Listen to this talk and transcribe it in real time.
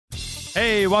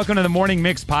Hey, welcome to the Morning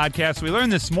Mix podcast. We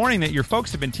learned this morning that your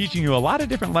folks have been teaching you a lot of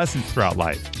different lessons throughout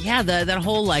life. Yeah, that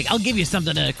whole, I'll give you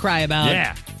something to cry about.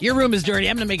 Yeah. Your room is dirty.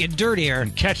 I'm going to make it dirtier.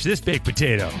 And catch this baked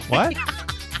potato. What?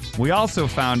 We also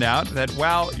found out that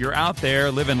while you're out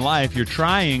there living life, you're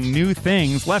trying new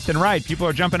things left and right. People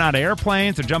are jumping out of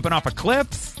airplanes or jumping off of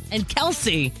cliffs. And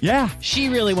Kelsey, Yeah. she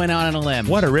really went out on a limb.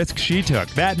 What a risk she took.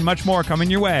 That and much more coming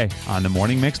your way on the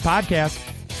Morning Mix podcast.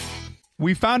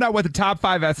 We found out what the top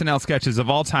 5 SNL sketches of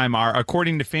all time are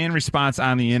according to fan response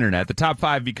on the internet. The top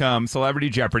 5 become Celebrity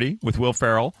Jeopardy with Will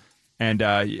Ferrell and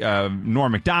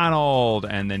Norm Macdonald,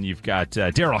 and then you've got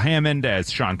Daryl Hammond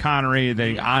as Sean Connery,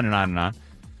 on and on and on.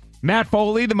 Matt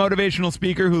Foley, the motivational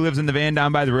speaker who lives in the van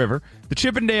down by the river. The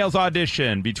Chippendales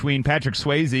audition between Patrick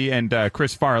Swayze and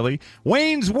Chris Farley.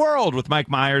 Wayne's World with Mike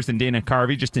Myers and Dana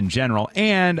Carvey, just in general.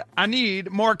 And I Need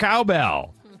More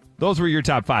Cowbell. Those were your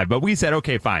top 5. But we said,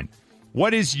 okay, fine.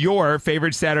 What is your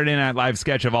favorite Saturday Night Live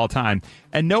sketch of all time?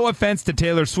 And no offense to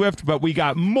Taylor Swift, but we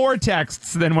got more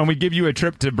texts than when we give you a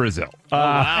trip to Brazil.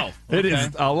 Wow. It is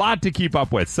a lot to keep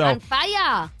up with. So On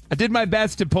fire. I did my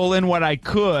best to pull in what I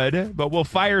could, but we'll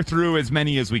fire through as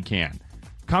many as we can.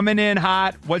 Coming in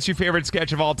hot, what's your favorite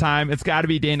sketch of all time? It's got to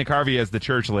be Dana Carvey as the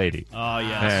church lady. Oh,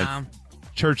 yes.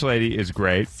 Church lady is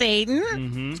great.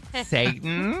 Satan.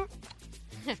 Satan.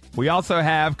 We also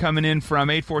have coming in from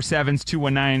 847s,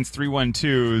 219s,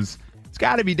 312s. It's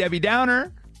got to be Debbie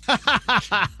Downer.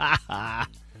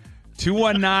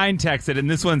 219 texted, and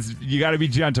this one's, you got to be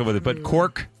gentle with it, but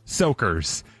Cork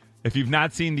Soakers. If you've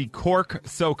not seen the Cork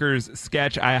Soakers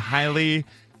sketch, I highly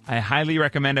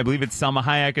recommend. I believe it's Selma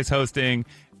Hayek is hosting,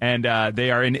 and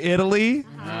they are in Italy,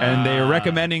 and they are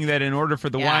recommending that in order for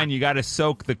the wine, you got to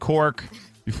soak the cork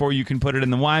before you can put it in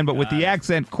the wine. But with the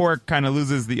accent, cork kind of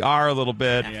loses the R a little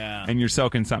bit, and you're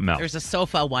soaking something else. There's a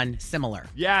sofa one similar.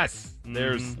 Yes,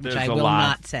 there's Which I a will lot.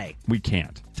 not say. We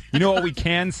can't. You know what we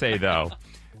can say, though?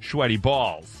 Sweaty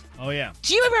balls. Oh, yeah.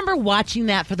 Do you remember watching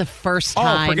that for the first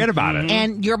time? Oh, forget about it.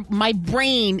 And my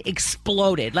brain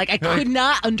exploded. Like, I could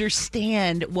not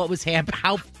understand what was happening,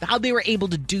 how they were able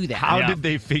to do that. How did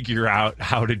they figure out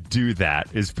how to do that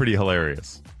is pretty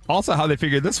hilarious. Also, how they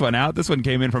figured this one out. This one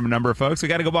came in from a number of folks. We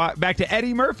got to go back to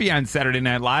Eddie Murphy on Saturday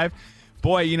Night Live.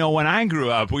 Boy, you know, when I grew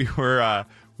up, we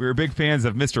were big fans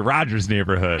of Mr. Rogers'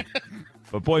 Neighborhood.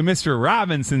 But boy, Mr.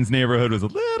 Robinson's Neighborhood was a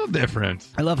little different.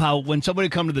 I love how when somebody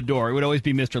would come to the door, it would always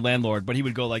be Mr. Landlord, but he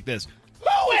would go like this.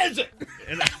 Who is it?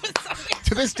 And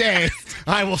to this day,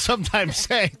 I will sometimes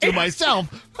say to myself,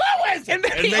 who is it? And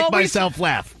then And he make always myself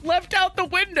laugh. left out the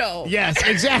window. Yes,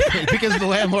 exactly, because the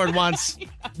landlord wants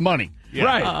money. Yeah.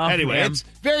 Right. Anyway, man. it's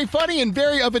very funny and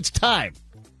very of its time.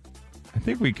 I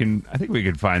think we can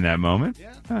find that moment.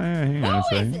 Yeah. Hang on a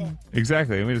second.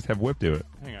 Exactly. Let me just have Whip do it.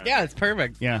 Hang on. Yeah, it's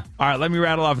perfect. Yeah. All right, let me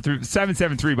rattle off through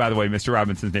 773, by the way, Mr.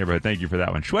 Robinson's Neighborhood. Thank you for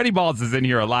that one. Sweaty Balls is in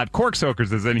here a lot. Cork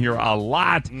Soakers is in here a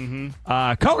lot.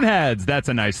 Coneheads, that's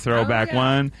a nice throwback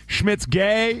one. Schmidt's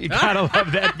Gay, you gotta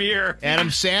love that beer. Adam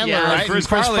Sandler, Yeah. right?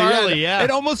 Chris And Farley, yeah.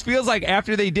 It almost feels like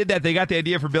after they did that, they got the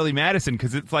idea for Billy Madison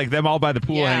because it's like them all by the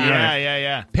pool. Yeah. hanging out.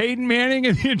 Yeah. Peyton Manning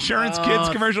in the Insurance Kids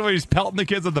commercial where he's pelting the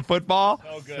kids with the football.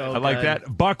 Oh, good. I like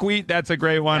that. Buckwheat, that's a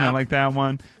great one. I like that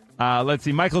one. Let's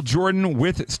see. Michael Jordan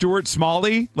with Stuart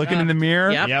Smalley looking in the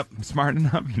mirror. Yep. I'm smart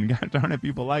enough, and God darn it,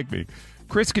 people like me.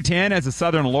 Chris Kattan as a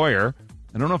Southern lawyer.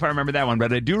 I don't know if I remember that one,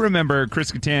 but I do remember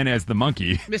Chris Kattan as the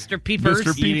monkey. Mr. Peepers.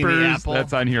 Mr. Eating the Peepers. apple.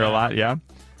 That's on here a lot, yeah.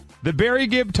 The Barry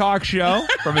Gibb Talk Show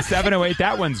from a 708.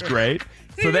 That one's great.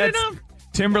 So that's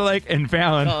Timberlake and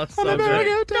Fallon. Oh, it's on so the Barry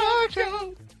good. Gibb Talk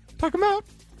Show. Talk 'em out.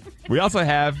 We also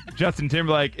have Justin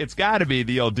Timberlake. It's got to be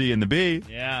the old D and the B.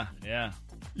 Yeah.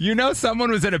 You know,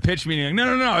 someone was at a pitch meeting.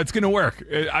 Like, no, it's going to work.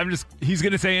 He's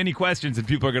going to say any questions and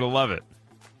people are going to love it.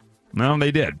 No,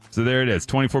 they did. So there it is.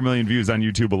 24 million views on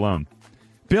YouTube alone.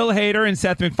 Bill Hader and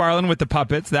Seth MacFarlane with the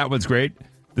puppets. That was great.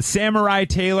 The Samurai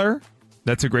Tailor.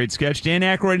 That's a great sketch. Dan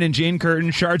Aykroyd and Jane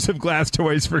Curtin. Shards of Glass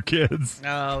Toys for Kids.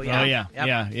 Oh, yeah. Oh, yeah.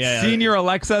 Yep. Yeah. Senior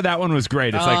Alexa. That one was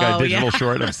great. It's like a Oh, digital yeah.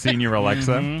 short of Senior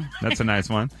Alexa. That's a nice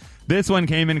one. This one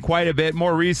came in quite a bit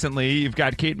more recently. You've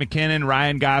got Kate McKinnon,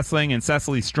 Ryan Gosling, and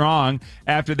Cecily Strong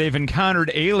after they've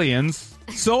encountered aliens.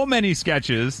 So many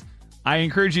sketches. I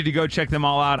encourage you to go check them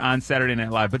all out on Saturday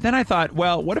Night Live. But then I thought,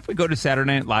 well, what if we go to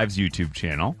Saturday Night Live's YouTube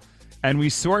channel and we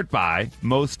sort by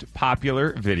most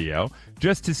popular video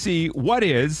just to see what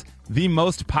is the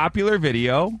most popular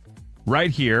video right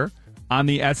here on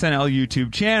the SNL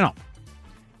YouTube channel.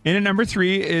 In at number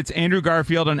 3, it's Andrew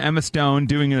Garfield and Emma Stone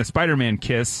doing the Spider-Man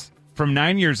kiss from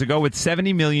 9 years ago with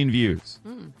 70 million views.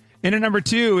 In at number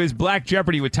 2 is Black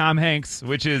Jeopardy with Tom Hanks,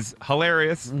 which is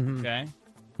hilarious, Okay.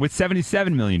 with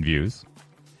 77 million views.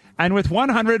 And with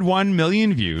 101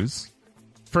 million views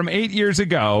from 8 years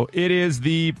ago, it is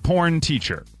the porn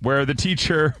teacher, where the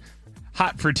teacher,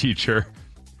 hot for teacher,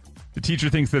 the teacher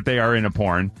thinks that they are in a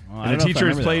porn. And the teacher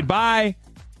is played by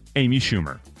Amy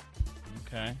Schumer.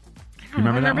 Okay. I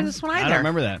don't remember this one either. I don't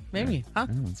remember that. Maybe. Huh?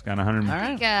 Oh, it's got 100 All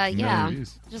right. Yeah.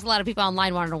 views. Just a lot of people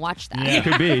online wanted to watch that. It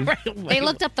could be. They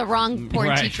looked up the wrong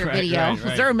porn teacher video.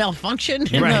 Was there a malfunction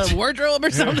in the wardrobe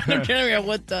or something? I'm trying to figure out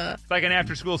what the... It's like an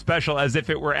after-school special as if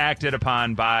it were acted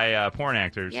upon by porn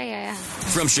actors. Yeah.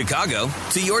 From Chicago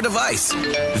to your device,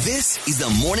 this is the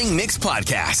Morning Mix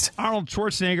Podcast. Arnold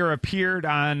Schwarzenegger appeared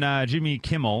on Jimmy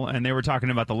Kimmel, and they were talking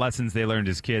about the lessons they learned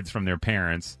as kids from their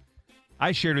parents.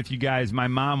 I shared with you guys, my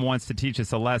mom wants to teach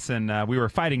us a lesson. We were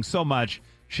fighting so much,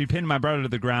 she pinned my brother to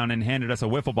the ground and handed us a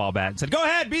wiffle ball bat and said, "Go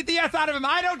ahead, beat the S out of him.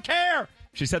 I don't care."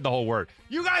 She said the whole word.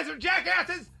 "You guys are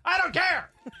jackasses. I don't care."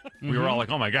 We were all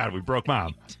like, oh, my God, we broke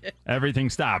Mom.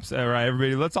 Everything stops. All right,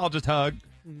 everybody, let's all just hug.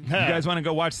 You guys want to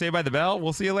go watch Saved by the Bell?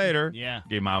 We'll see you later. Yeah.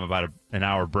 Gave Mom about an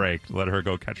hour break to let her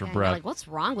go catch her breath. Like, what's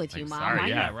wrong with you, Mom? sorry, Why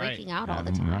yeah, are you freaking out all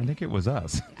the time? I think it was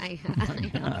us. I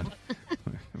God.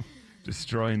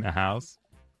 Destroying the house.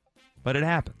 But it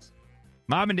happens.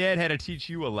 Mom and Dad had to teach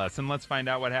you a lesson. Let's find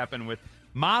out what happened with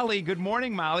Molly. Good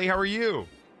morning, Molly. How are you?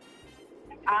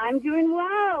 I'm doing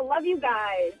well. Love you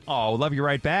guys. Oh, love you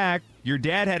right back. Your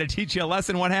dad had to teach you a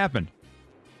lesson. What happened?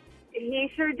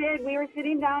 He sure did. We were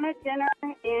sitting down at dinner,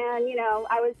 and,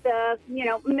 I was the,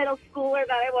 middle schooler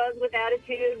that I was with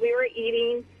attitude. We were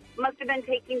eating. Must have been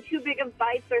taking too big of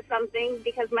bites or something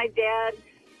because my dad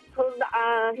pulled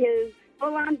his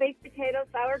full-on baked potato,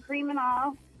 sour cream and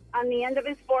all, on the end of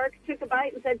his fork, took a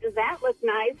bite and said, "Does that look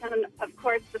nice?" And, of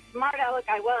course, the smart aleck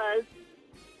I was,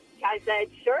 I said,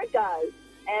 "Sure it does."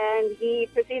 And he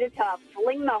proceeded to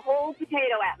fling the whole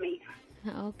potato at me.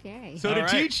 Okay. So to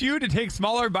teach you to take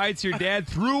smaller bites, your dad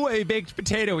threw a baked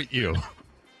potato at you.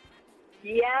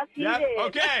 Yes, he did.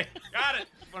 Okay. Got it.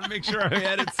 Want to make sure I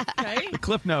had the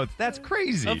cliff notes. That's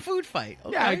crazy. A food fight.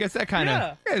 Okay. Yeah, I guess that kind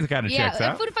of checks a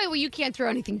out. food fight where you can't throw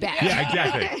anything back. Yeah,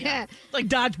 exactly. Like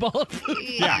dodgeball.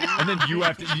 Yeah, and then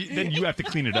you have to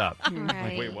clean it up. Right.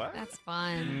 Like, wait, what? That's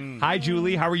fun. Hi,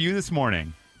 Julie. How are you this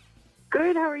morning?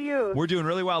 Good, how are you? We're doing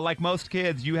really well. Like most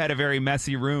kids, you had a very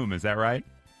messy room. Is that right?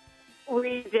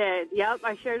 We did. Yep,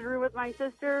 I shared a room with my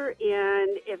sister,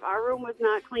 and if our room was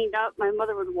not cleaned up, my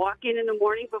mother would walk in the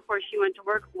morning before she went to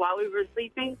work while we were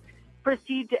sleeping,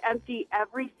 proceed to empty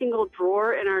every single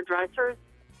drawer in our dressers,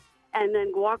 and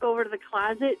then walk over to the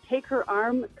closet, take her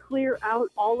arm, clear out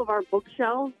all of our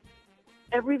bookshelves.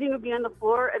 Everything would be on the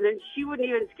floor, and then she wouldn't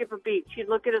even skip a beat. She'd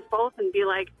look at us both and be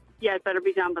like, "Yeah, it better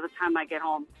be done by the time I get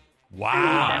home."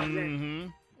 Wow.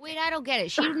 Wait, I don't get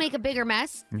it. She would make a bigger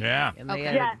mess? Yeah.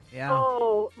 Okay. Yeah.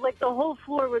 Oh, like the whole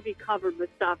floor would be covered with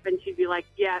stuff, and she'd be like,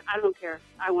 "Yeah, I don't care.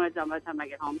 I want it done by the time I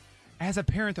get home." As a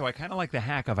parent, though, I kind of like the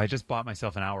hack of I just bought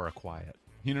myself an hour of quiet.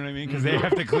 You know what I mean? Because they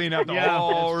have to clean up the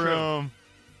whole room.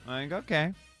 Like,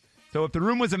 okay. So if the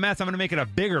room was a mess, I'm going to make it a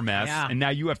bigger mess, and now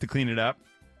you have to clean it up.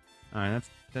 All right,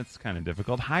 that's kind of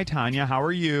difficult. Hi, Tanya. How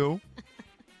are you?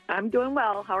 I'm doing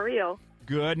well. How are you?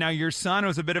 Good. Now, your son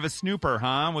was a bit of a snooper,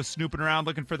 huh? Was snooping around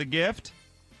looking for the gift?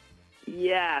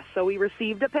 Yeah, so we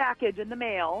received a package in the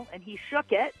mail, and he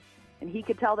shook it, and he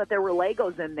could tell that there were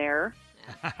Legos in there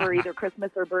for either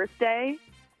Christmas or birthday.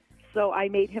 So I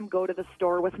made him go to the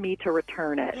store with me to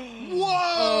return it. Whoa!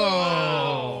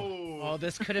 Oh,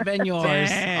 this could have been yours.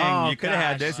 Dang, Oh, you could have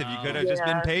had gosh. this if you could have just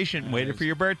been patient and waited for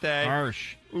your birthday.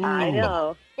 Harsh. Ooh. I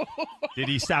know. Did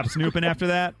he stop snooping after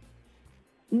that?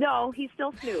 No, he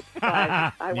still snooped, but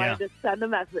I wanted to send a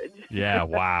message. Yeah,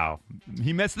 wow.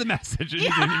 He missed the message and he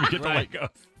didn't even get the Legos.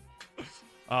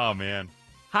 Oh, man.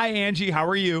 Hi, Angie. How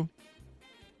are you?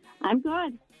 I'm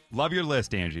good. Love your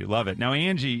list, Angie. Love it. Now,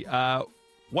 Angie,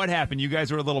 what happened? You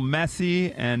guys were a little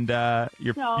messy and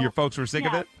your folks were sick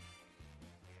of it?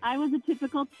 I was a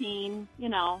typical teen,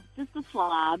 just a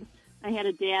slob. I had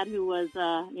a dad who was,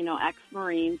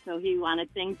 ex-Marine, so he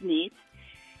wanted things neat.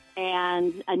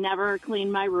 And I never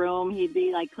cleaned my room. He'd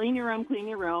be like, clean your room, clean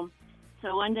your room.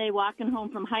 So one day walking home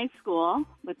from high school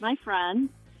with my friends,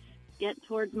 get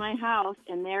towards my house,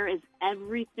 and there is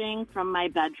everything from my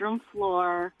bedroom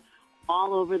floor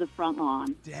all over the front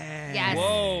lawn. Dang. Yes.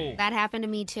 Whoa. That happened to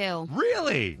me, too.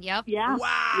 Really? Yep. Yeah.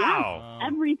 Wow. Yeah.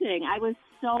 Everything. I was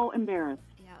so embarrassed.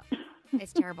 Yep.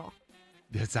 It's terrible.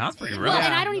 That sounds pretty rough. Well,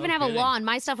 and I don't even have kidding. a lawn.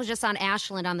 My stuff was just on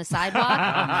Ashland on the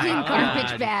sidewalk in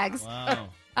garbage bags. Wow.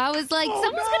 I was like,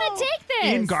 someone's going to take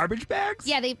this. In garbage bags?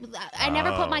 Yeah, I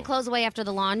never put my clothes away after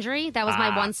the laundry. That was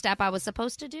my one step I was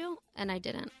supposed to do, and I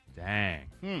didn't.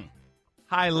 Dang.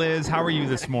 Hi, Liz. How are you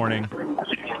this morning?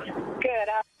 Good.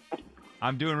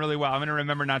 I'm doing really well. I'm going to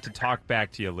remember not to talk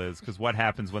back to you, Liz, because what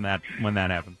happens when that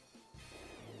happens?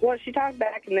 Well, she talked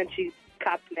back, and then she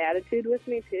copped an attitude with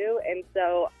me, too. And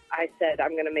so I said,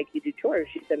 I'm going to make you do chores.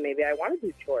 She said, maybe I want to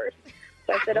do chores.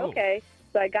 So I said, okay.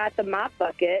 So I got the mop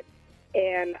bucket,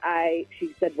 and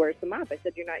she said, where's the mop? I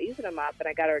said, you're not using a mop. And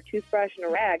I got her a toothbrush and a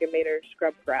rag and made her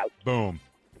scrub her out. Boom.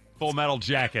 Full Metal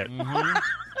Jacket.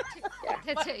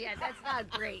 Yeah, that's not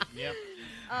great. Yep.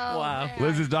 Oh, Wow. man.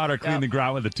 Liz's daughter cleaned the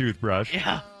ground with a toothbrush.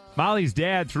 Yeah. Molly's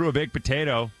dad threw a baked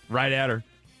potato right at her.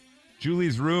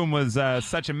 Julie's room was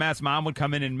such a mess, Mom would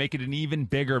come in and make it an even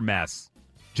bigger mess.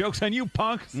 Joke's on you,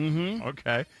 punks. Mm-hmm.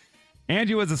 Okay.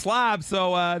 Angie was a slob,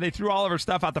 so they threw all of her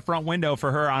stuff out the front window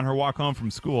for her on her walk home from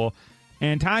school.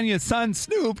 And Tanya's son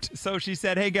snooped, so she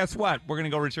said, hey, guess what? We're going to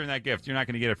go return that gift. You're not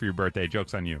going to get it for your birthday.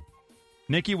 Joke's on you.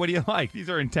 Nikki, what do you like? These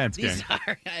are intense, gang. These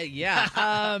are,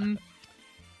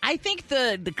 I think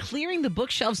the clearing the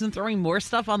bookshelves and throwing more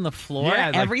stuff on the floor, Yeah,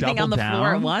 like everything on the double floor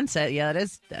at down. once. That's Yeah,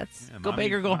 go mommy-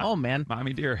 big or go home, man.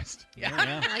 Mommy dearest. Yeah.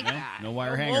 I like No, that. no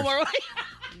wire No hangers. more-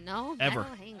 No, Ever.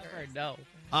 metal hangers.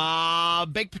 no.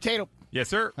 Baked potato. Yes,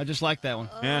 sir. I just like that one.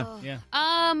 Yeah. Yeah.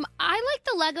 I like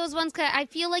the Legos ones because I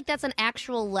feel like that's an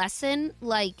actual lesson.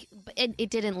 Like it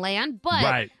didn't land, but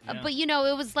Right. but you know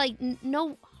it was like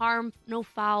no harm, no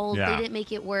foul. Yeah. They didn't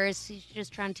make it worse. He's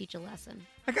just trying to teach a lesson.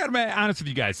 I got to be honest with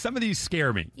you guys. Some of these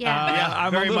scare me. Yeah. Yeah,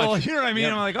 I'm very a little, much. you know what I mean?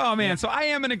 Yep. I'm like, oh, man. So I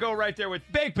am going to go right there with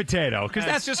baked potato because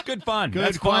that's just good fun. Good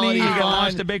That's funny. quality You get fun.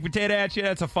 launched a baked potato at you.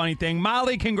 That's a funny thing.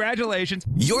 Molly, congratulations.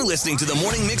 You're listening to the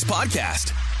Morning Mix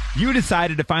podcast. You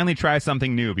decided to finally try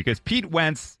something new because Pete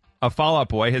Wentz, a Fall Out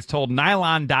Boy, has told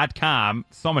Nylon.com,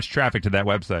 so much traffic to that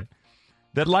website,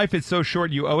 that life is so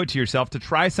short you owe it to yourself to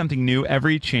try something new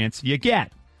every chance you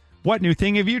get. What new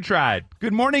thing have you tried?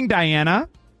 Good morning, Diana.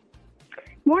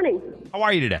 Morning. How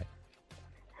are you today?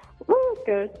 Woo,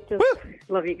 good. Just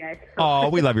love you guys. Oh,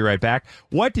 we love you right back.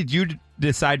 What did you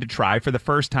decide to try for the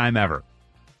first time ever?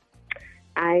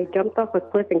 I jumped off a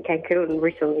cliff in Cancun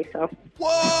recently, so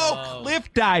Whoa,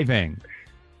 cliff diving.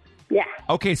 yeah.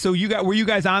 Okay, so were you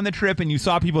guys on the trip and you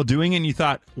saw people doing it and you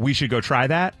thought we should go try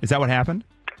that? Is that what happened?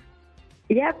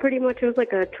 Yeah, pretty much. It was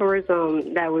like a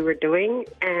tourism that we were doing,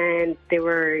 and they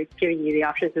were giving you the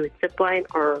options to zip line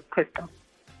or cliff jump.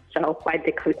 So I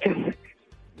did cliff jump.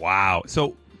 Wow.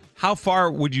 So how far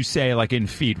would you say, like in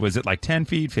feet? Was it like 10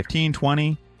 feet, 15,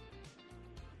 20?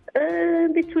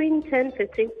 Between 10,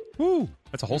 15. Woo,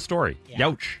 that's a whole story.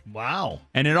 Youch. Wow.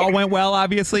 And it all went well,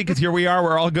 obviously, because here we are.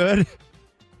 We're all good.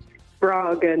 We're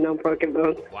all good, no broken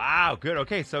bones. Wow, good.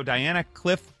 Okay, so Diana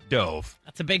cliff dove.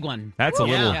 That's a big one. That's a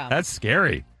little, Yeah. that's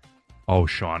scary. Oh,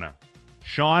 Shauna.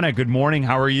 Shauna, good morning.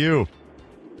 How are you?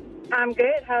 I'm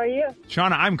good. How are you?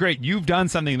 Shauna, I'm great. You've done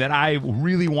something that I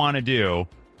really want to do.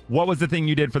 What was the thing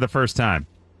you did for the first time?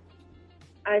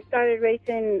 I started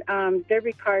racing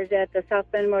derby cars at the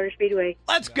South Bend Motor Speedway.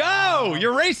 Let's go.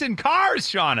 You're racing cars,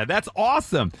 Shauna. That's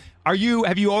awesome. Have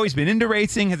you always been into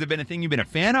racing? Has it been a thing you've been a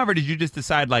fan of, or did you just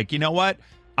decide, like, you know what?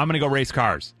 I'm going to go race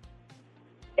cars?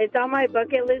 It's on my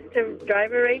bucket list to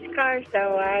drive a race car,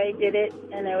 so I did it,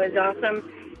 and it was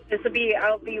awesome.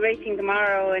 I'll be racing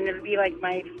tomorrow, and it'll be like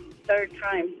my third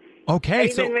time. Okay, I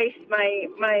so even raced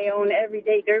my own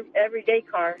everyday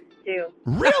car too.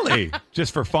 really,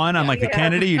 just for fun on like the Yeah.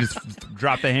 Kennedy, you just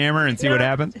drop the hammer and see what Yeah.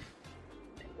 happens.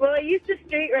 Well, I used to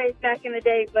street race back in the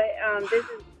day, but this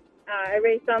is I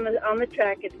raced on the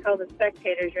track. It's called the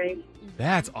Spectators Race.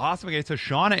 That's awesome. Okay, so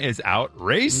Shauna is out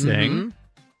racing,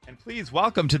 and please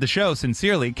welcome to the show,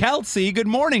 sincerely, Kelsey. Good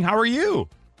morning. How are you,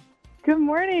 Good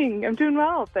morning. I'm doing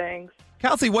well, thanks.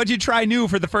 Kelsey? What'd you try new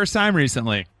for the first time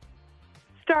recently?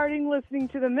 Starting listening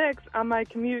to the mix on my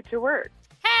commute to work.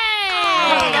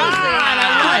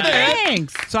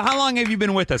 Thanks. So how long have you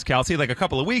been with us, Kelsey? Like a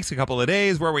couple of weeks, a couple of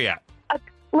days? Where are we at?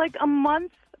 Like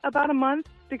about a month,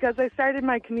 because I started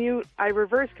my commute. I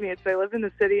reverse commute, so I live in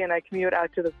the city and I commute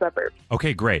out to the suburbs.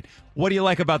 Okay, great. What do you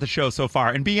like about the show so far?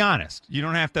 And be honest. You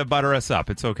don't have to butter us up.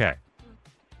 It's okay.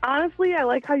 Honestly, I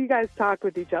like how you guys talk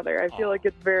with each other. I feel like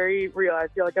it's very real. I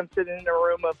feel like I'm sitting in a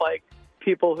room of like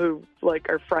people who like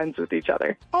are friends with each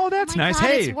other. Oh, that's my nice. God,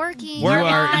 Hey, it's working. You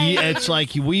are. Guys. It's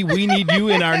like we need you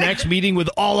in our next meeting with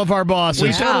all of our bosses.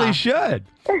 we totally should.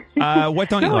 What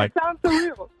don't you No, like? it sounds so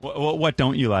real. What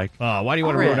don't you like? Oh, why do you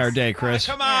want to Chris. ruin our day, Chris?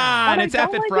 Come on, But it's I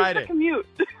F don't it like Friday. The commute.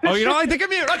 Oh, you don't like the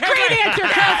commute? Okay, Great answer,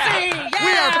 Kelsey.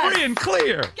 We are free and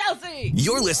clear. Kelsey.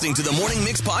 You're listening to the Morning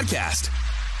Mix podcast.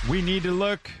 We need to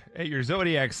look at your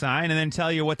zodiac sign and then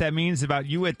tell you what that means about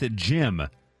you at the gym.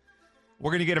 We're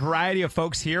going to get a variety of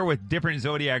folks here with different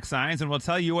zodiac signs, and we'll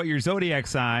tell you what your zodiac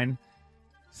sign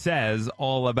says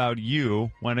all about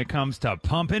you when it comes to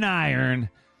pumping iron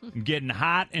getting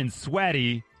hot and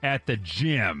sweaty at the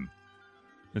gym.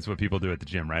 That's what people do at the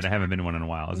gym, right? I haven't been to one in a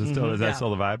while. Is that still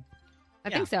the vibe? I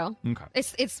think so. Okay.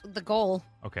 It's the goal.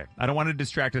 Okay. I don't want to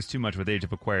distract us too much with Age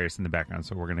of Aquarius in the background,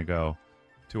 so we're going to go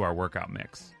to our workout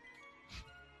mix.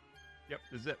 Yep,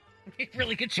 this is it. It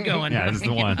really gets you going. Yeah, this is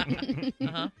the one.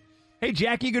 Uh-huh. Hey,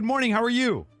 Jackie, good morning. How are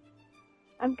you?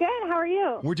 I'm good. How are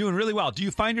you? We're doing really well. Do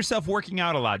you find yourself working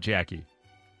out a lot, Jackie?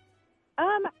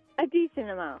 A decent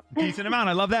amount. Decent amount.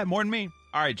 I love that more than me.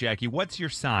 All right, Jackie, what's your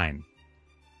sign?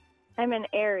 I'm an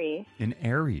Aries. An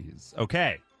Aries.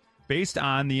 Okay. Based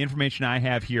on the information I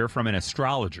have here from an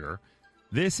astrologer,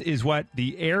 this is what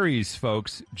the Aries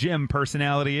folks' gym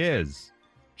personality is.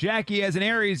 Jackie, as an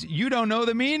Aries, you don't know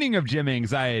the meaning of gym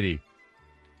anxiety.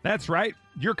 That's right.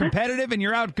 You're competitive and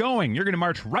you're outgoing. You're going to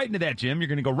march right into that gym. You're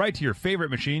going to go right to your favorite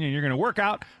machine and you're going to work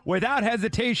out without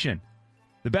hesitation.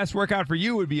 The best workout for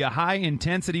you would be a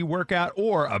high-intensity workout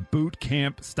or a boot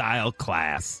camp style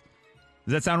class.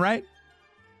 Does that sound right?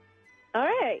 All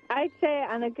right. I'd say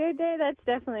on a good day, that's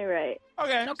definitely right.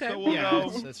 Okay. Okay. So we'll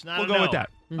go. It's not We'll go with that.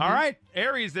 All right,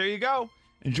 Aries, there you go.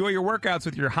 Enjoy your workouts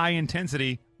with your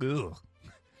high-intensity, the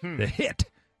HIIT,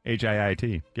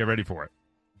 H-I-I-T. Get ready for it.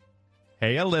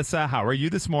 Hey, Alyssa, how are you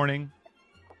this morning?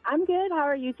 I'm good. How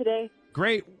are you today?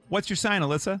 Great. What's your sign,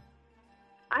 Alyssa?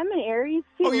 I'm an Aries,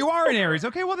 too. Oh, you are an Aries.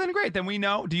 Okay, well then great. Then we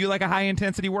know. Do you like a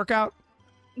high-intensity workout?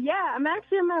 Yeah, I'm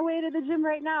actually on my way to the gym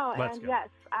right now. Let's and go. yes,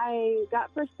 I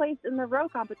got first place in the row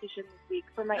competition this week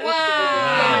for my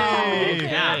Hey. division.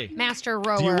 Hey. Master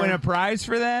rower. Do you win a prize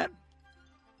for that?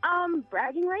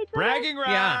 Bragging rights. on Bragging it?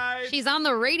 rights. She's on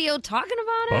the radio talking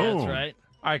about it. Boom. That's right.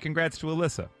 All right, congrats to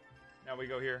Alyssa. Now we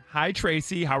go here. Hi,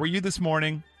 Tracy. How are you this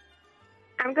morning?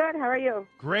 I'm good. How are you?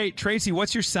 Great. Tracy,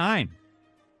 what's your sign?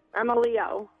 I'm a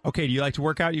Leo. Okay, do you like to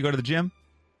work out? You go to the gym?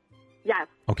 Yes.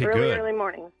 Okay, early, good. Early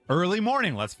morning. Early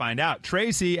morning. Let's find out.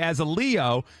 Tracy, as a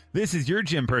Leo, this is your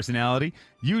gym personality.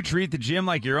 You treat the gym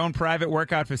like your own private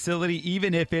workout facility,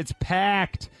 even if it's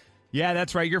packed. Yeah,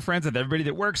 that's right. You're friends with everybody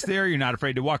that works there. You're not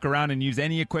afraid to walk around and use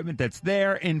any equipment that's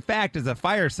there. In fact, as a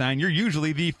fire sign, you're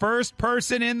usually the first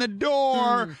person in the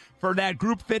door for that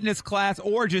group fitness class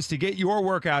or just to get your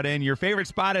workout in. Your favorite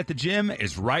spot at the gym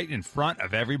is right in front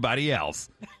of everybody else.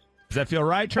 Does that feel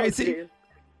right, Tracy? Oh,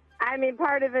 I mean,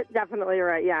 part of it, definitely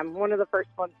right. Yeah, I'm one of the first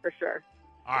ones for sure.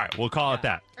 All right, we'll call it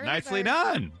that. Early Nicely bird.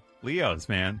 done. Leos,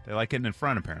 man. They like getting in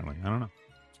front, apparently. I don't know.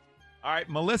 All right,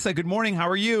 Melissa, good morning. How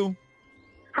are you?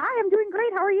 Hi, I'm doing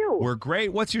great. How are you? We're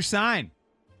great. What's your sign?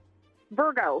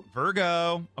 Virgo.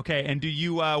 Virgo. Okay, and do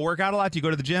you work out a lot? Do you go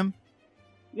to the gym?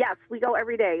 Yes, we go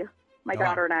every day. My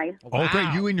daughter and I. Oh,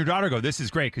 great. You and your daughter go. This is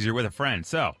great because you're with a friend.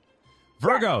 So,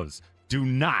 Virgos, do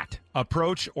not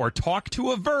approach or talk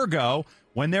to a Virgo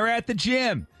when they're at the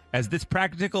gym, as this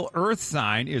practical earth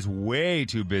sign is way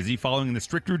too busy following the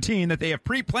strict routine that they have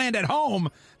pre-planned at home.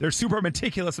 They're super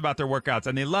meticulous about their workouts,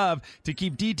 and they love to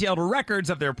keep detailed records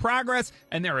of their progress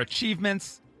and their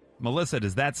achievements. Melissa,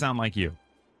 does that sound like you?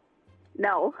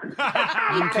 No.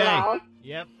 Not at all.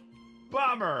 Yep.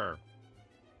 Bummer.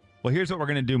 Well, here's what we're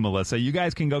going to do, Melissa. You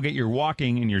guys can go get your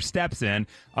walking and your steps in.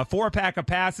 A 4-pack of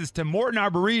passes to Morton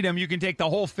Arboretum. You can take the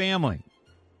whole family.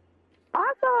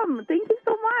 Awesome. Thank you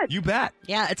so much. You bet.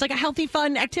 Yeah, it's like a healthy,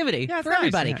 fun activity Yeah, it's for nice.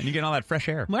 everybody. Yeah, and you get all that fresh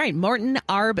air. All right,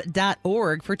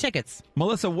 mortonarb.org for tickets.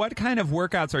 Melissa, what kind of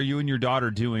workouts are you and your daughter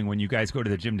doing when you guys go to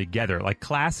the gym together? Like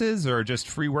classes or just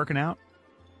free working out?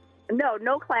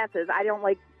 No classes. I don't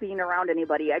like being around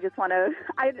anybody. I just want to,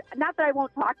 not that I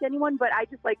won't talk to anyone, but I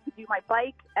just like to do my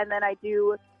bike and then I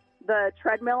do the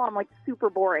treadmill. I'm like super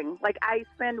boring. Like I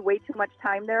spend way too much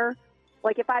time there.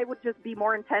 Like if I would just be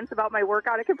more intense about my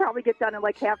workout, I could probably get done in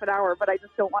like half an hour, but I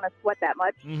just don't want to sweat that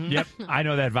much. Yep, I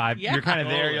know that vibe. Yeah. You're kind of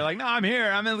there. Totally. You're like, no, I'm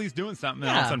here. I'm at least doing something. And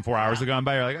all of a Yeah. sudden 4 hours have gone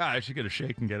by. You're like, I should get a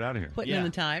shake and get out of here. Putting in the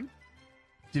time.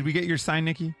 Did we get your sign,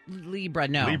 Nikki? Libra,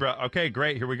 no. Libra. Okay,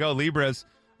 great. Here we go. Libras.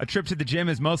 A trip to the gym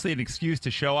is mostly an excuse to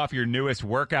show off your newest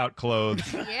workout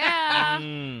clothes. Yeah.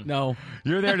 No.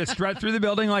 You're there to strut through the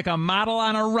building like a model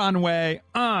on a runway.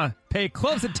 Pay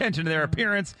close attention to their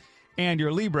appearance. And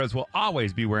your Libras will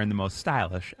always be wearing the most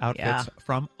stylish outfits Yeah.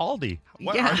 from Aldi.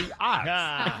 What Yeah. are the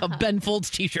odds? A Ben Folds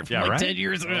t-shirt from Yeah, like right? 10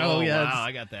 years ago. Oh, yeah, wow.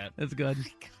 I got that. that's good.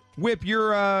 Whip,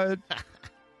 you're,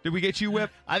 did we get you,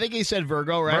 Whip? I think he said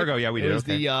Virgo, right? Virgo, yeah, we it did, was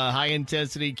okay. the high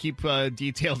intensity, keep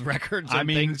detailed records I on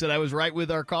mean- things that I was right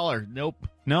with our caller. Nope.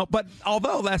 No, but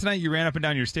although last night you ran up and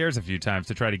down your stairs a few times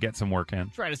to try to get some work in.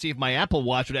 Trying to see if my Apple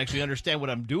Watch would actually understand what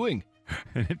I'm doing.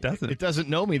 And it doesn't. It doesn't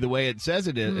know me the way it says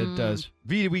it does.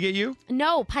 V, did we get you?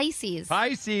 No, Pisces.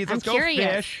 Pisces, let's I'm go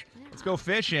curious. fish. Let's go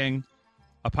fishing.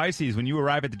 A Pisces, when you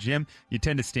arrive at the gym, you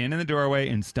tend to stand in the doorway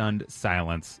in stunned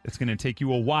silence. It's going to take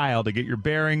you a while to get your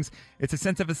bearings. It's a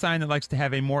sense of a sign that likes to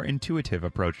have a more intuitive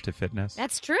approach to fitness.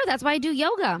 That's true. That's why I do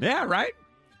yoga. Yeah, right?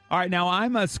 All right, now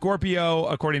I'm a Scorpio,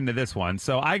 according to this one.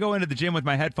 So I go into the gym with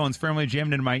my headphones firmly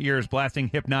jammed into my ears, blasting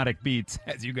hypnotic beats,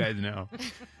 as you guys know.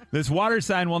 This water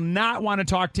sign will not want to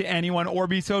talk to anyone or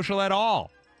be social at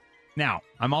all. Now,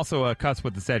 I'm also a cusp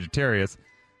with the Sagittarius.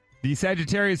 The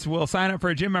Sagittarius will sign up for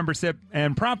a gym membership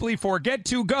and promptly forget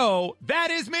to go. That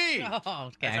is me.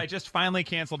 Oh, okay. As I just finally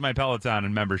canceled my Peloton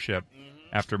and membership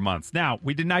after months. Now,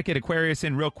 we did not get Aquarius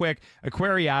in real quick.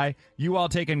 Aquarii, you all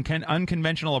take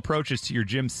unconventional approaches to your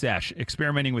gym sesh,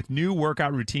 experimenting with new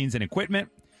workout routines and equipment.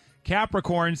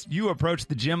 Capricorns, you approach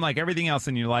the gym like everything else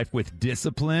in your life with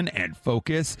discipline and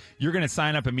focus. You're going to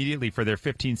sign up immediately for their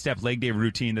 15-step leg day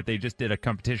routine that they just did a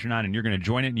competition on, and you're going to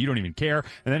join it, and you don't even care.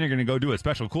 And then you're going to go do a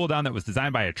special cool down that was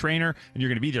designed by a trainer, and you're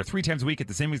going to be there 3 times a week at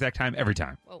the same exact time every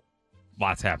time. Whoa.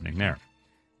 Lots happening there.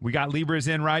 We got Libras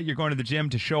in, right? You're going to the gym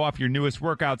to show off your newest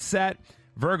workout set.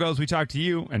 Virgos, we talk to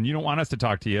you, and you don't want us to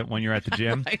talk to you when you're at the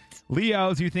gym. Right.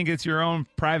 Leos, you think it's your own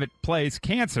private place.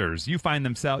 Cancers, you find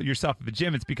yourself at the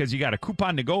gym. It's because you got a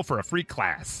coupon to go for a free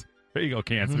class. There you go,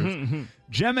 Cancers.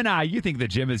 Gemini, you think the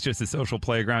gym is just a social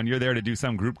playground. You're there to do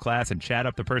some group class and chat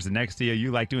up the person next to you.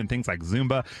 You like doing things like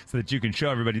Zumba so that you can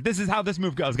show everybody, this is how this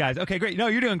move goes, guys. Okay, great. No,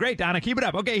 you're doing great, Donna. Keep it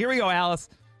up. Okay, here we go, Alice.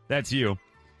 That's you.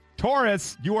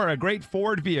 Taurus, you are a great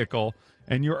Ford vehicle,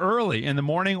 and you're early in the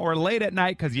morning or late at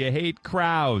night because you hate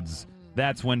crowds.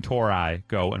 That's when Tauri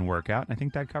go and work out. I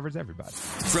think that covers everybody.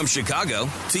 From Chicago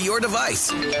to your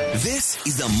device, this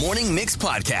is the Morning Mix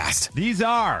Podcast. These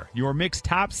are your Mix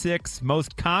Top 6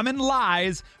 most common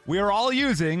lies we are all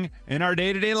using in our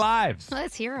day-to-day lives.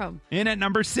 Let's hear them. In at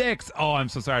number 6. Oh, I'm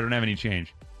so sorry. I don't have any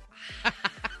change.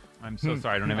 I'm so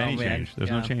sorry. I don't have any change. There's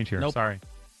no change here. Nope. Sorry.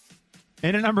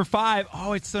 In at number 5.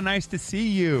 Oh, it's so nice to see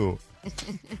you.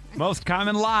 Most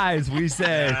common lies we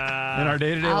say in our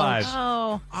day-to-day lives.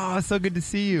 Oh, it's so good to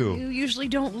see you. you usually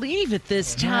don't leave at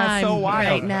this Yeah, time so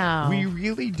wild. right now. We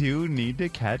really do need to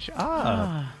catch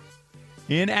up.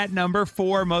 In at number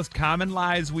 4, most common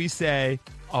lies we say,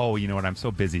 oh, you know what? I'm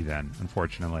so busy then,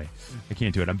 unfortunately. I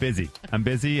can't do it. I'm busy. I'm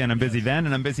busy, and I'm busy then,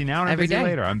 and I'm busy now, and I'm Every busy day.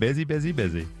 later. I'm busy, busy,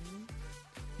 busy.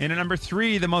 In at number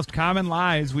 3, the most common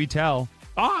lies we tell,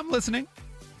 oh, I'm listening.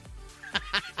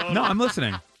 No, I'm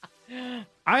listening.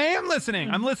 I am listening.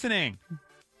 I'm listening.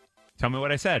 Tell me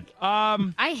what I said.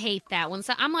 I hate that one.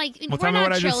 So I'm like, Well, we're tell me what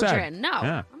not I just said. children. No,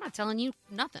 Yeah. I'm not telling you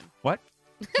nothing. What?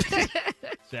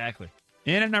 Exactly.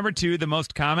 In at number 2, the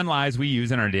most common lies we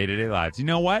use in our day-to-day lives. You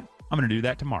know what? I'm going to do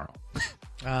that tomorrow.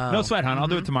 No sweat, hon. I'll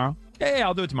do it tomorrow. Yeah,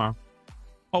 I'll do it tomorrow.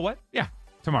 Oh, what? Yeah,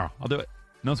 tomorrow. I'll do it.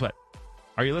 No sweat.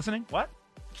 Are you listening? What?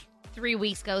 3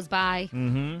 weeks goes by.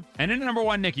 Mm-hmm. And in at number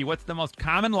 1, Nikki, what's the most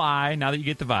common lie, now that you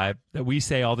get the vibe, that we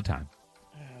say all the time?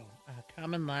 A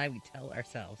common lie we tell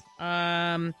ourselves.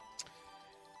 I'll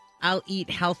eat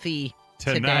healthy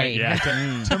Tonight, today.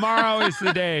 yeah. Tomorrow is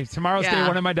the day. Tomorrow's day Yeah.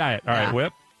 1 of my diet. All right, Yeah.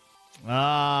 Whip.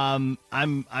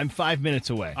 I'm 5 minutes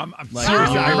away. I'm Like,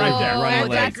 seriously, you're I'm right Oh, there. running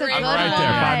late. that's a good I'm right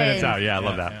there. 5 minutes one. out. Yeah, I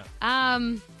love that. Yeah.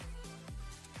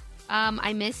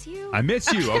 I miss you. I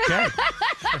miss you. Okay.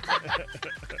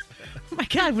 Oh my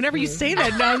God, whenever you say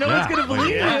that now, no one's going to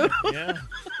believe Yeah. you. Yeah.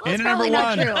 In at Probably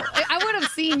number not 1. true. I would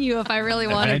have seen you if I really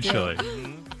wanted Eventually.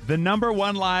 to. The number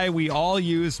 1 lie we all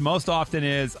use most often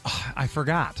is, I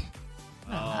forgot.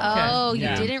 Oh, you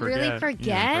Yeah. didn't really You didn't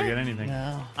forget? forget anything.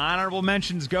 No. Honorable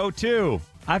mentions go to,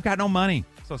 I've got no money.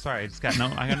 So sorry,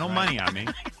 I got no money on me.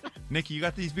 Nikki, you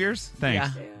got these beers?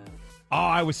 Thanks. Yeah. Oh,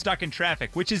 I was stuck in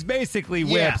traffic, which is basically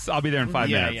Yeah. Whips. I'll be there in 5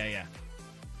 minutes. Yeah.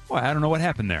 Boy, I don't know what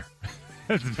happened there.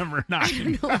 That's number 9.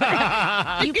 You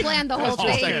planned the whole Just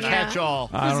like thing. a Yeah. catch-all.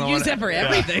 I don't know Use what- that for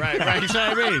everything. Right. You know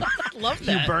what I mean? Love You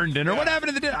that. burned dinner. What happened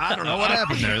to the dinner? I don't know what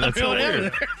happened there. That's so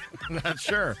weird. Not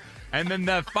sure. And then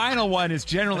the final one is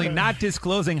generally not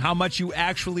disclosing how much you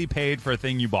actually paid for a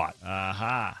thing you bought.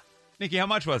 Aha. Nikki, how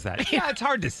much was that? Yeah, it's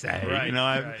hard to say. Right, You know,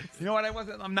 right. you know what?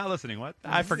 I'm not listening. What?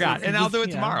 I forgot, and I'll do it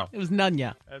Yeah. tomorrow. It was none,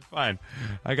 yeah. That's fine.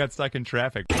 I got stuck in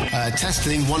traffic.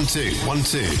 Testing 1 2 1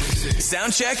 2.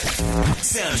 Sound check.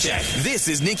 Sound check. This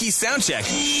is Nikki's sound check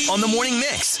on the Morning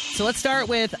Mix. So let's start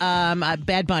with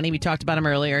Bad Bunny. We talked about him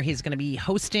earlier. He's going to be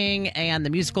hosting and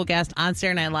the musical guest on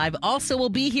Saturday Night Live. Also will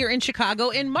be here in Chicago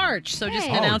in March. So just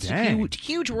Hey. announced a dang.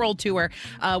 huge world tour,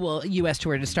 U.S.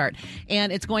 tour to start.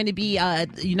 And it's going to be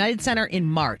United Center in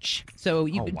March. So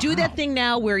you do that thing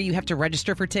now where you have to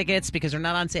register for tickets because they're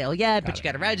not on sale yet, but you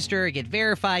got to register, get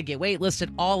verified, get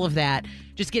waitlisted, all of that.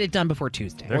 Just get it done before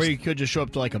Tuesday. Or you could just show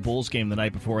up to like a Bulls game the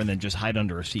night before and then just hide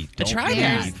under a seat. Don't Try leave.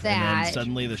 that. And That. then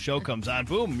suddenly the show comes on.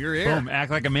 Boom, you're here. Boom,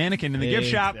 act like a mannequin in the gift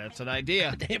shop. That's an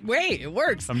idea. Wait, it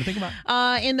works. Something to think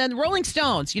about. And then Rolling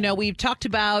Stones, we've talked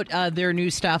about their new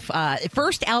stuff.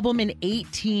 First album in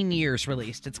 18 years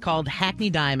released. It's called Hackney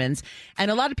Diamonds,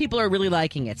 and a lot of people are really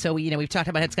liking it. So, we've talked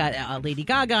about it's got Lady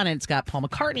Gaga on it, it's got Paul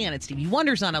McCartney on it, Stevie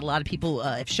Wonder's on it. A lot of people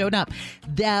have showed up.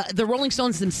 The Rolling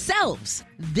Stones themselves,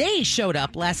 they showed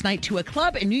up last night to a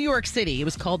club in New York City. It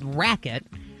was called Racket.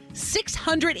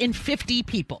 650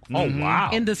 people. Oh, wow.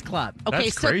 In this club. Okay,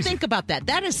 That's so crazy. think about that.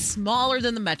 That is smaller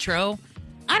than the Metro.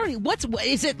 I don't know.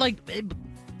 Is it like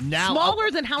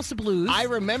smaller than House of Blues? I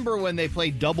remember when they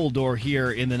played Double Door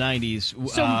here in the 90s,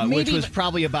 So which maybe- was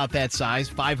probably about that size,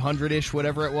 500-ish,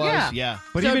 whatever it was. Yeah.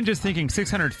 But So- even just thinking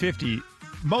 650,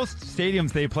 most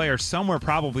stadiums they play are somewhere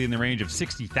probably in the range of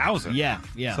 60,000. Yeah.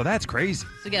 So that's crazy.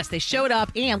 So yes, they showed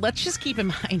up, and let's just keep in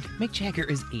mind, Mick Jagger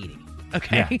is 80.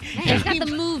 Okay, Yeah. Hey, he's got the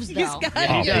moves, though. He's got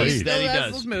Oh, yeah, please. he still That he has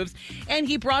does. those moves, and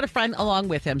he brought a friend along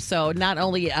with him. So not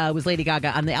only was Lady Gaga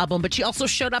on the album, but she also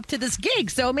showed up to this gig.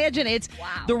 So imagine it's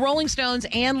the Rolling Stones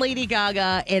and Lady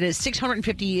Gaga at a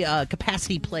 650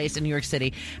 capacity place in New York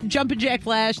City. Jumpin' Jack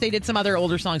Flash. They did some other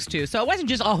older songs too. So it wasn't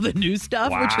just all the new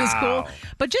stuff, which was cool. Wow.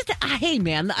 But just hey,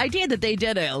 man, the idea that they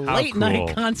did a late cool.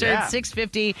 night concert, Yeah.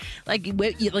 650,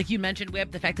 like you mentioned,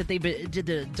 Whip, the fact that they did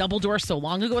the Double Door so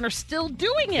long ago and are still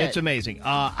doing it. It's amazing.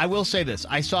 I will say this.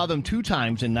 I saw them 2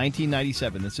 times in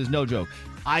 1997. This is no joke.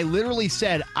 I literally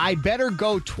said, I better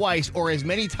go twice or as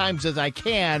many times as I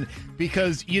can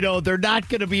because, they're not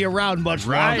going to be around much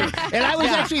longer. And I was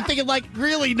actually thinking,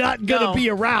 really not going to be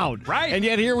around. Right. And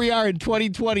yet here we are in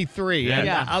 2023. Yeah. And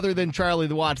Yeah. other than Charlie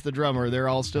the Watch, the drummer, they're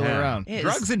all still around. It is-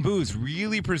 Drugs and booze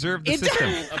really preserve the It system.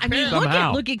 does. I mean,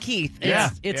 Somehow. look at Keith. It's, Yeah.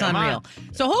 it's Yeah, come unreal.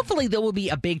 on. So hopefully there will be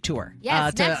a big tour.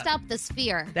 Yes, to- next up, the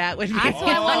Sphere. That would be That's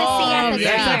what I want to see at the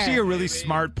That's Sphere. actually a really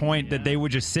smart point that they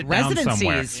would just sit down somewhere.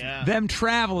 Residencies. Yeah. Them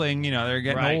traveling, they're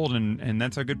getting Right. old, and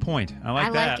that's a good point. I like I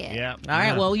that. like it. Yeah. All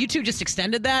right. Well, you two just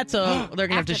extended that, so they're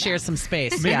gonna have to After share that. some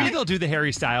space. Maybe yeah. they'll do the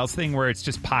Harry Styles thing where it's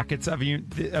just pockets of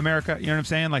America. You know what I'm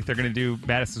saying? Like they're going to do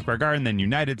Madison Square Garden, then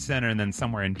United Center, and then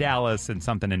somewhere in Dallas and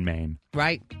something in Maine.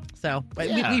 Right. So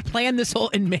Yeah. we planned this whole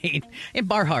in Maine, in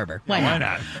Bar Harbor. Why Why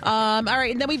not? not? All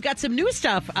right, and then we've got some new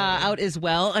stuff out as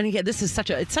well. And again, this is such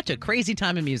a crazy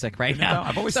time in music right now.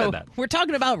 I've always so said that. We're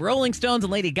talking about Rolling Stones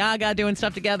and Lady Gaga doing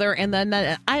stuff together, and then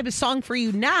I have a song for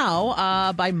you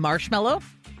now by Marshmello,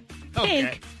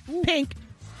 Pink,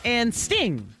 and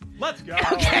Sting. Let's go.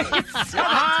 Okay.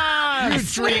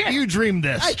 You dreamed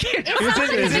this. I can't.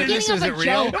 Is it This isn't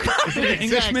real. Is it the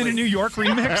Englishman in New York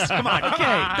remix? Come on.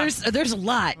 Okay, there's a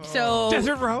lot. So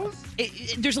Desert Rose?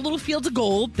 there's a little Fields of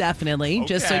Gold, definitely.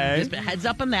 Just so Okay. just heads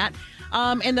up on that.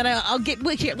 And then I'll get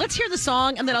here. Let's hear the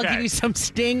song, and then I'll Okay. give you some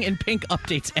Sting and Pink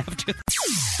updates after.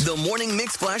 The Morning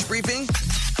Mix Flash Briefing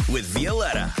with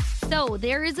Violetta. So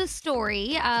there is a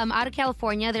story out of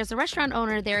California. There's a restaurant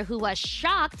owner there who was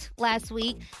shocked last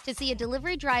week to see a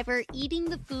delivery driver eating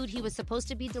the food he was supposed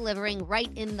to be delivering right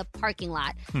in the parking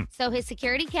lot. So his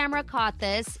security camera caught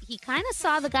this. He kind of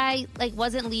saw the guy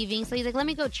wasn't leaving. So he's like, let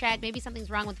me go check. Maybe something's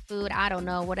wrong with the food. I don't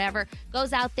know, whatever.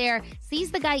 Goes out there,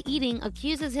 sees the guy eating,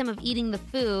 accuses him of eating the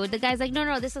food. The guy's like,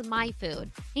 no, this is my food.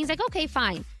 He's like, okay,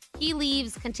 fine. He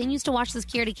leaves, continues to watch the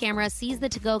security camera, sees the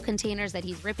to-go containers that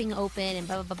he's ripping open and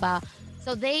blah, blah, blah, blah.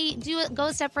 So they go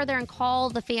a step further and call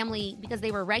the family because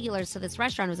they were regulars to this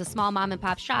restaurant. It was a small mom and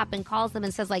pop shop, and calls them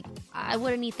and says, I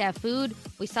wouldn't eat that food.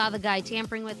 We saw the guy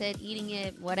tampering with it, eating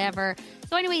it, whatever.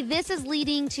 So anyway, this is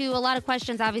leading to a lot of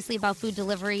questions, obviously, about food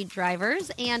delivery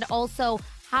drivers and also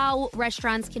how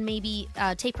restaurants can maybe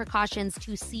take precautions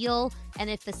to seal. And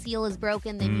if the seal is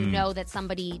broken, then you know that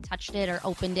somebody touched it or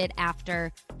opened it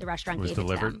after the restaurant Was gave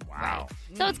delivered? it to them. Wow.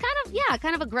 Right. So it's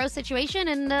kind of a gross situation,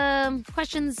 and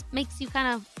questions makes you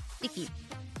kind of icky.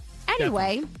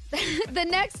 Anyway, the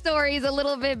next story is a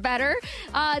little bit better.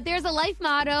 There's a life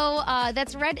motto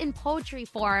that's read in poetry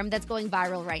form that's going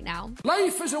viral right now.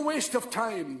 Life is a waste of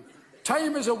time.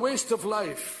 Time is a waste of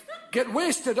life. Get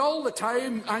wasted all the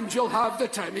time and you'll have the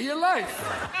time of your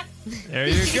life. There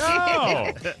you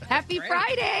go. Happy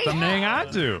Friday! Something to hang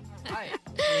on to.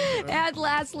 And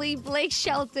lastly, Blake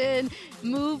Shelton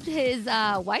moved his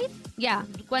wife,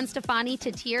 Gwen Stefani,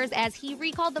 to tears as he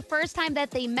recalled the first time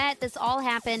that they met. This all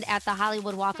happened at the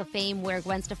Hollywood Walk of Fame where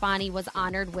Gwen Stefani was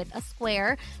honored with a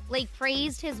square. Blake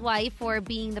praised his wife for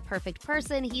being the perfect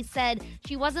person. He said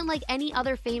she wasn't like any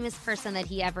other famous person that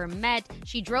he ever met.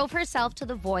 She drove herself to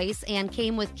The Voice and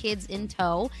came with kids in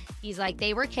tow. He's like,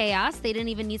 they were chaos. They didn't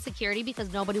even need security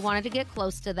because nobody wanted to get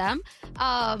close to them.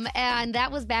 And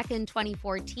that was back in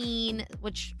 2014. 2019,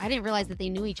 which I didn't realize that they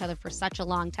knew each other for such a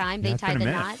long time. They Yeah, it's been tied a the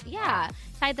minute. knot. Yeah,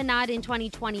 tied the knot in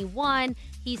 2021.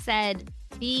 He said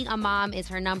being a mom is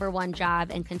her number one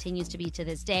job and continues to be to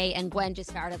this day. And Gwen just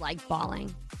started like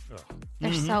bawling.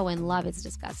 They're so in love. It's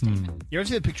disgusting. You ever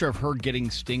see the picture of her getting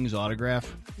Sting's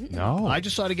autograph? No. I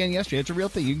just saw it again yesterday. It's a real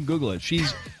thing. You can Google it.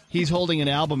 He's holding an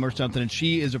album or something, and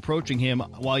she is approaching him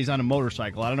while he's on a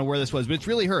motorcycle. I don't know where this was, but it's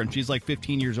really her, and she's like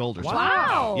 15 years old or something.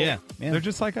 Wow. Yeah. They're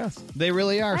just like us. They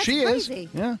really are. That's she crazy. is.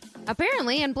 Yeah.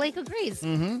 Apparently, and Blake agrees.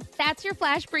 That's your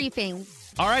flash briefing.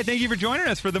 All right, thank you for joining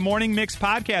us for the Morning Mix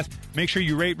podcast. Make sure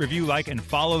you rate, review, like, and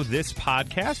follow this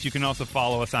podcast. You can also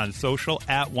follow us on social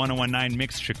at 1019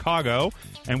 Mix Chicago.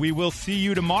 And we will see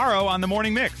you tomorrow on the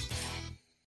Morning Mix.